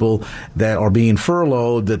many people that are being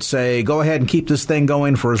furloughed that say, go ahead and keep this thing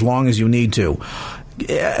going for as long as you need to.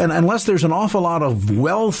 And unless there's an awful lot of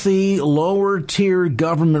wealthy, lower-tier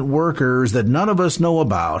government workers that none of us know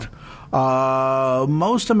about,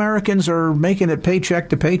 most Americans are making it paycheck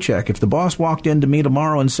to paycheck. If the boss walked in to me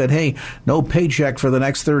tomorrow and said, hey, no paycheck for the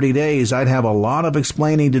next 30 days, I'd have a lot of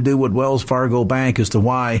explaining to do with Wells Fargo Bank as to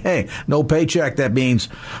why, hey, no paycheck, that means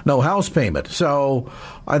no house payment. So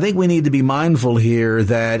I think we need to be mindful here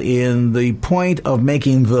that in the point of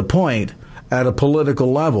making the point at a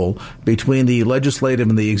political level between the legislative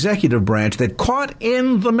and the executive branch, that caught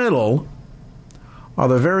in the middle are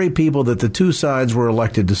the very people that the two sides were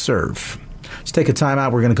elected to serve. Let's take a time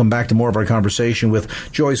out. We're going to come back to more of our conversation with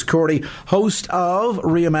Joyce Cordy, host of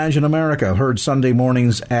Reimagine America, heard Sunday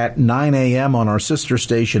mornings at 9 a.m. on our sister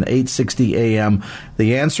station, 860 a.m.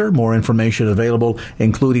 The Answer. More information available,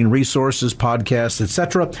 including resources, podcasts,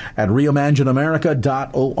 etc., at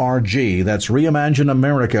reimagineamerica.org. That's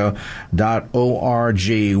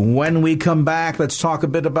reimagineamerica.org. When we come back, let's talk a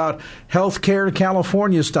bit about healthcare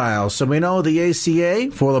California style. So we know the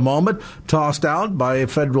ACA, for the moment, tossed out by a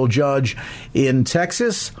federal judge in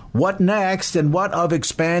Texas. What next, and what of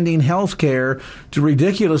expanding health care to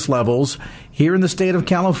ridiculous levels here in the state of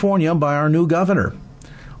California by our new governor?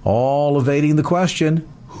 All evading the question,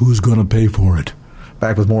 who's going to pay for it?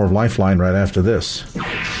 Back with more of Lifeline right after this.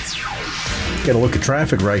 Get a look at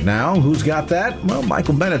traffic right now. Who's got that? Well,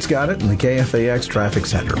 Michael Bennett's got it in the KFAX Traffic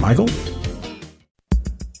Center. Michael?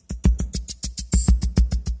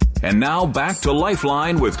 And now back to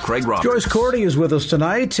Lifeline with Craig Roberts. Joyce Cordy is with us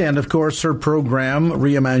tonight, and of course her program,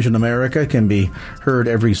 Reimagine America, can be heard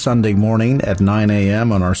every Sunday morning at 9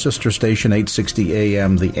 a.m. on our sister station, 860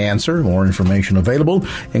 a.m. The Answer. More information available,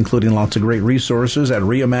 including lots of great resources at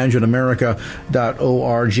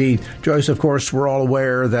reimagineamerica.org. Joyce, of course, we're all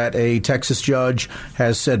aware that a Texas judge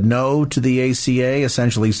has said no to the ACA,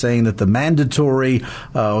 essentially saying that the mandatory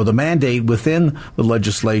or the mandate within the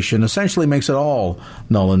legislation essentially makes it all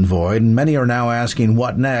null and void, and many are now asking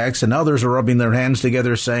what next, and others are rubbing their hands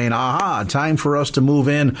together saying, aha, time for us to move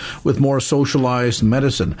in with more socialized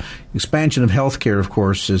medicine. Expansion of healthcare, of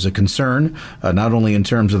course, is a concern, not only in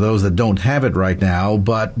terms of those that don't have it right now,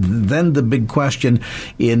 but then the big question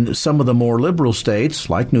in some of the more liberal states,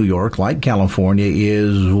 like New York, like California,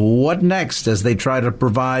 is what next as they try to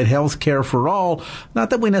provide healthcare for all? Not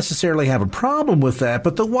that we necessarily have a problem with that,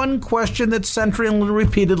 but the one question that centrally and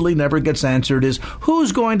repeatedly never gets answered is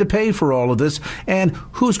who's going to pay for all of this, and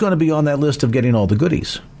who's going to be on that list of getting all the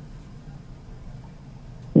goodies?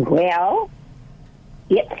 Well,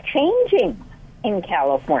 it's changing in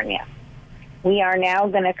California. We are now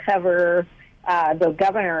going to cover,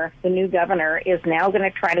 the new governor is now going to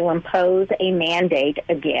try to impose a mandate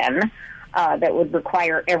again that would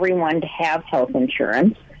require everyone to have health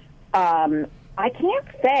insurance. I can't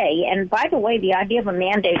say, and by the way, the idea of a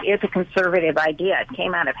mandate is a conservative idea. It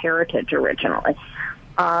came out of Heritage originally.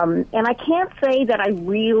 And I can't say that I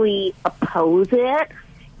really oppose it,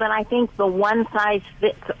 but I think the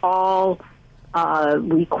one-size-fits-all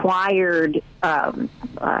required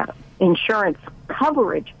insurance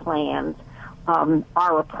coverage plans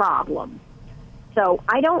are a problem. So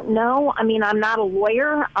I don't know. I mean, I'm not a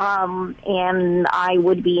lawyer, and I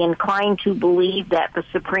would be inclined to believe that the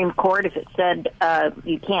Supreme Court, if it said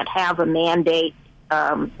you can't have a mandate,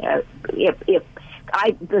 the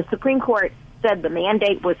Supreme Court said the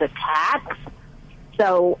mandate was a tax,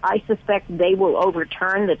 so I suspect they will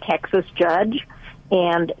overturn the Texas judge,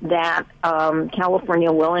 and that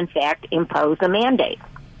California will, in fact, impose a mandate.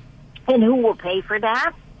 And who will pay for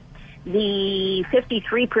that? The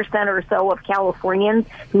 53% or so of Californians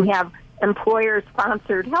who have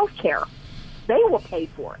employer-sponsored health care. They will pay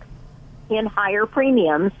for it in higher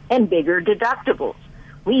premiums and bigger deductibles.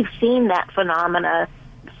 We've seen that phenomena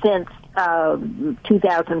since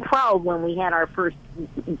 2012 when we had our first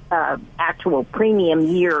actual premium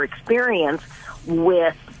year experience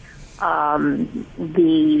with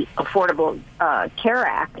the Affordable Care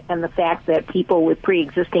Act and the fact that people with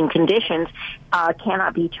pre-existing conditions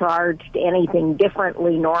cannot be charged anything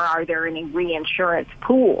differently, nor are there any reinsurance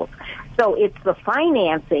pools. So it's the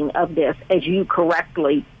financing of this, as you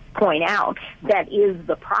correctly point out, that is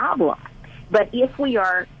the problem. But if we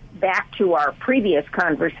are back to our previous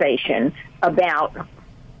conversation about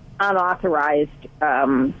unauthorized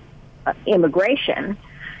immigration,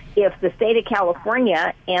 if the state of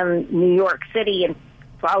California and New York City, and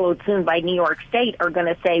followed soon by New York State, are going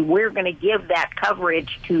to say we're going to give that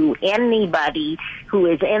coverage to anybody who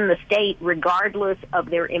is in the state regardless of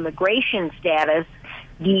their immigration status,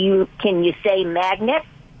 can you say magnet?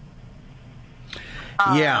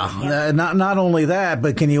 Not only that,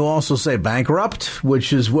 but can you also say bankrupt,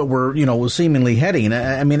 which is what we're seemingly heading.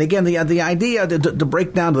 I mean, again, the idea to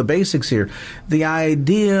break down to the basics here, the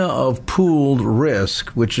idea of pooled risk,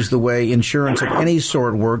 which is the way insurance of any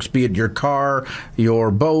sort works, be it your car, your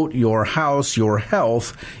boat, your house, your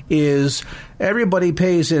health, is everybody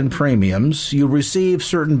pays in premiums. You receive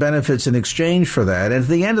certain benefits in exchange for that. And at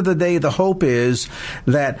the end of the day, the hope is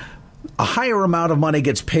that a higher amount of money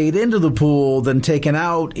gets paid into the pool than taken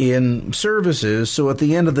out in services. So at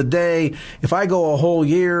the end of the day, if I go a whole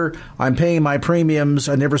year, I'm paying my premiums,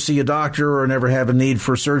 I never see a doctor or never have a need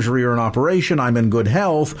for surgery or an operation, I'm in good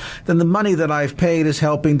health, then the money that I've paid is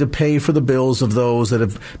helping to pay for the bills of those that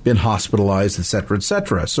have been hospitalized, et cetera, et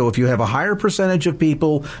cetera. So if you have a higher percentage of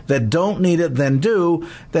people that don't need it than do,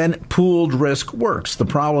 then pooled risk works. The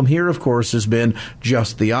problem here, of course, has been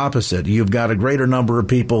just the opposite. You've got a greater number of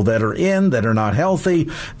people that are that are not healthy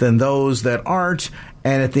than those that aren't.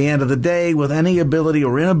 And at the end of the day, with any ability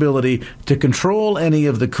or inability to control any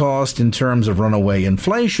of the cost in terms of runaway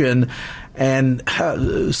inflation, and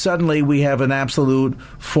suddenly we have an absolute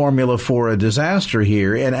formula for a disaster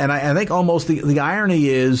here. And I think almost the irony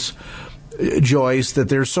is, Joyce, that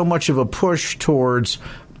there's so much of a push towards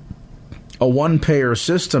a one-payer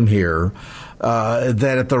system here,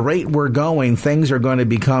 that at the rate we're going, things are going to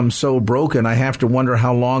become so broken. I have to wonder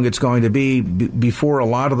how long it's going to be before a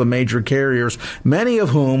lot of the major carriers, many of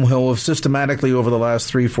whom have systematically over the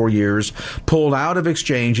last 3-4 years pulled out of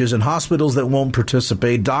exchanges, and hospitals that won't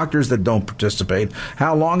participate, doctors that don't participate.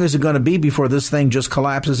 How long is it going to be before this thing just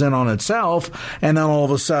collapses in on itself, and then all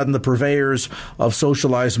of a sudden the purveyors of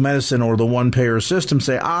socialized medicine or the one-payer system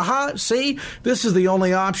say, aha, see, this is the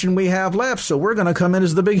only option we have left, so we're going to come in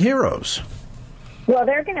as the big heroes. Well,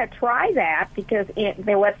 they're going to try that because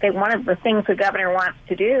one of the things the governor wants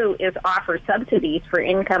to do is offer subsidies for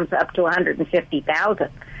incomes up to $150,000.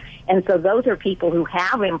 And so those are people who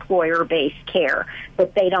have employer-based care,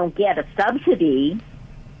 but they don't get a subsidy.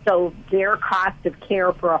 So their cost of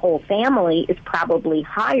care for a whole family is probably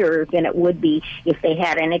higher than it would be if they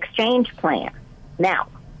had an exchange plan. Now,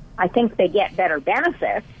 I think they get better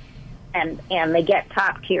benefits and they get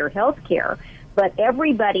top-tier health care. But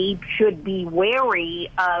everybody should be wary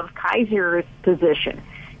of Kaiser's position.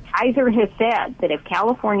 Kaiser has said that if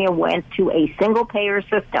California went to a single-payer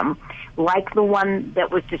system like the one that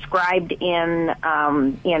was described in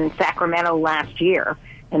Sacramento last year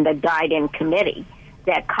and that died in committee,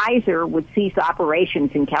 that Kaiser would cease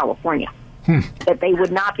operations in California, that they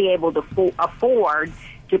would not be able to afford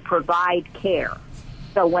to provide care.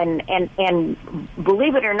 So and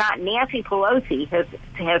believe it or not, Nancy Pelosi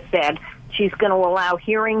has said she's going to allow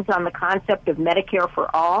hearings on the concept of Medicare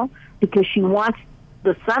for all because she wants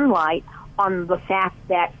the sunlight on the fact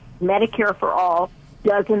that Medicare for all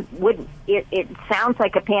it sounds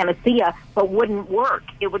like a panacea, but wouldn't work.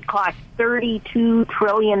 It would cost $32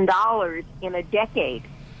 trillion in a decade.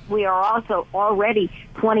 We are also already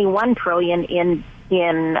 $21 trillion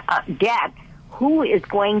in debt. Who is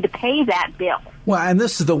going to pay that bill? Well, and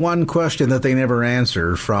this is the one question that they never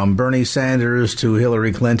answer, from Bernie Sanders to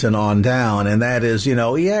Hillary Clinton on down, and that is,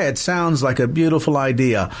 it sounds like a beautiful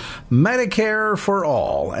idea. Medicare for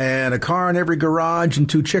all, and a car in every garage and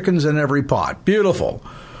 2 chickens in every pot. Beautiful.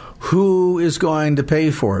 Who is going to pay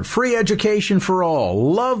for it? Free education for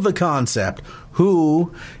all. Love the concept.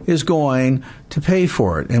 Who is going to pay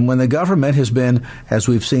for it? And when the government has been, as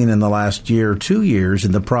we've seen in the last year, 2 years,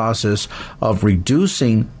 in the process of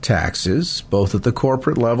reducing taxes, both at the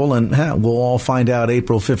corporate level, and we'll all find out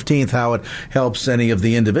April 15th how it helps any of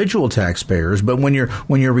the individual taxpayers. But when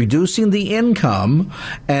you're reducing the income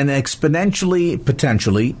and exponentially,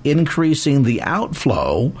 potentially increasing the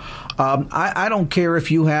outflow, I don't care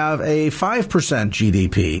if you have a 5%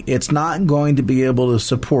 GDP. It's not going to be able to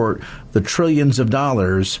support the trillions of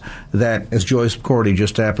dollars that, as Joyce Cordy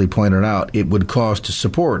just aptly pointed out, it would cost to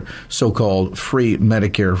support so-called free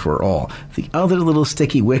Medicare for all. The other little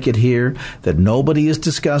sticky wicket here that nobody is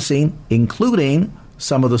discussing, including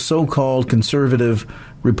some of the so-called conservative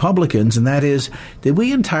Republicans, and that is, did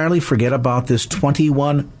we entirely forget about this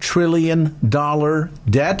 $21 trillion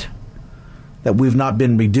debt that we've not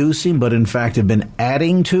been reducing, but in fact have been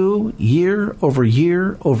adding to year over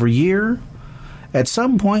year over year? At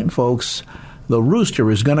some point, folks, the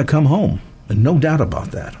rooster is going to come home. No doubt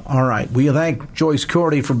about that. All right. We thank Joyce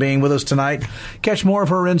Cordy for being with us tonight. Catch more of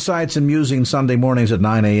her insights and musings Sunday mornings at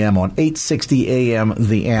 9 a.m. on 860 a.m.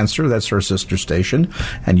 The Answer. That's her sister station.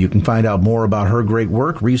 And you can find out more about her great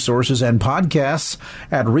work, resources, and podcasts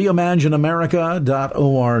at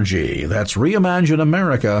reimagineamerica.org. That's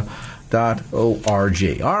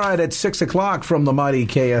reimagineamerica.org. All right. At 6 o'clock from the mighty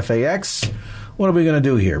KFAX. What are we going to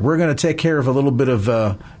do here? We're going to take care of a little bit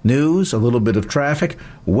of news, a little bit of traffic.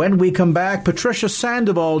 When we come back, Patricia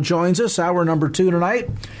Sandoval joins us, hour number 2 tonight.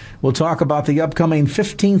 We'll talk about the upcoming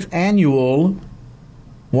 15th annual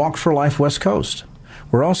Walk for Life West Coast.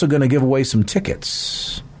 We're also going to give away some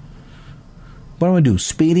tickets. What do we do?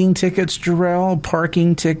 Speeding tickets, Jarrell?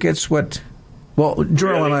 Parking tickets? What? Well,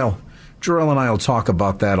 Jarrell and I will talk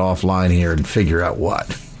about that offline here and figure out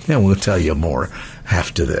what. And we'll tell you more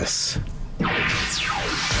after this.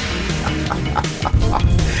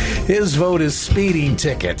 His vote is speeding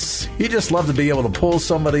tickets. He'd just love to be able to pull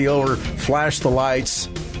somebody over, flash the lights,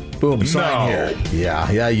 boom, sign here.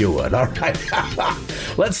 Yeah, you would. All right.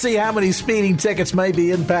 Let's see how many speeding tickets may be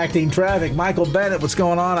impacting traffic. Michael Bennett, what's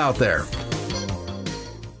going on out there?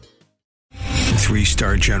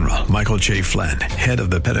 3-star General Michael J. Flynn, head of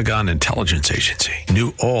the Pentagon Intelligence Agency,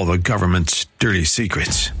 knew all the government's dirty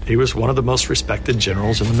secrets. He was one of the most respected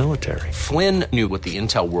generals in the military. Flynn knew what the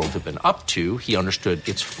intel world had been up to. He understood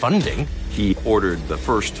its funding. He ordered the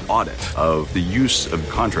first audit of the use of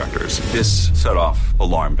contractors. This set off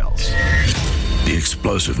alarm bells. The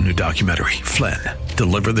explosive new documentary, Flynn,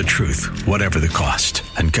 Deliver the Truth, Whatever the Cost,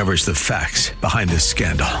 uncovers the facts behind this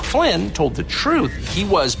scandal. Flynn told the truth. He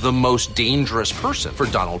was the most dangerous person for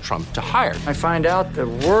Donald Trump to hire. I find out the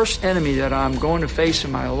worst enemy that I'm going to face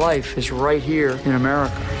in my life is right here in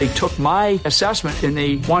America. They took my assessment and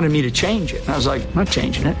they wanted me to change it. And I was like, I'm not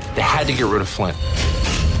changing it. They had to get rid of Flynn.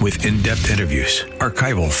 With in-depth interviews,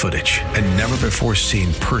 archival footage, and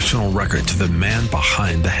never-before-seen personal records of the man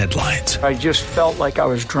behind the headlines. I just felt like I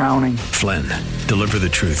was drowning. Flynn, Deliver the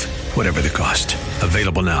Truth, Whatever the Cost.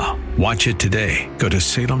 Available now. Watch it today. Go to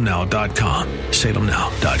salemnow.com.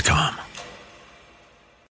 salemnow.com.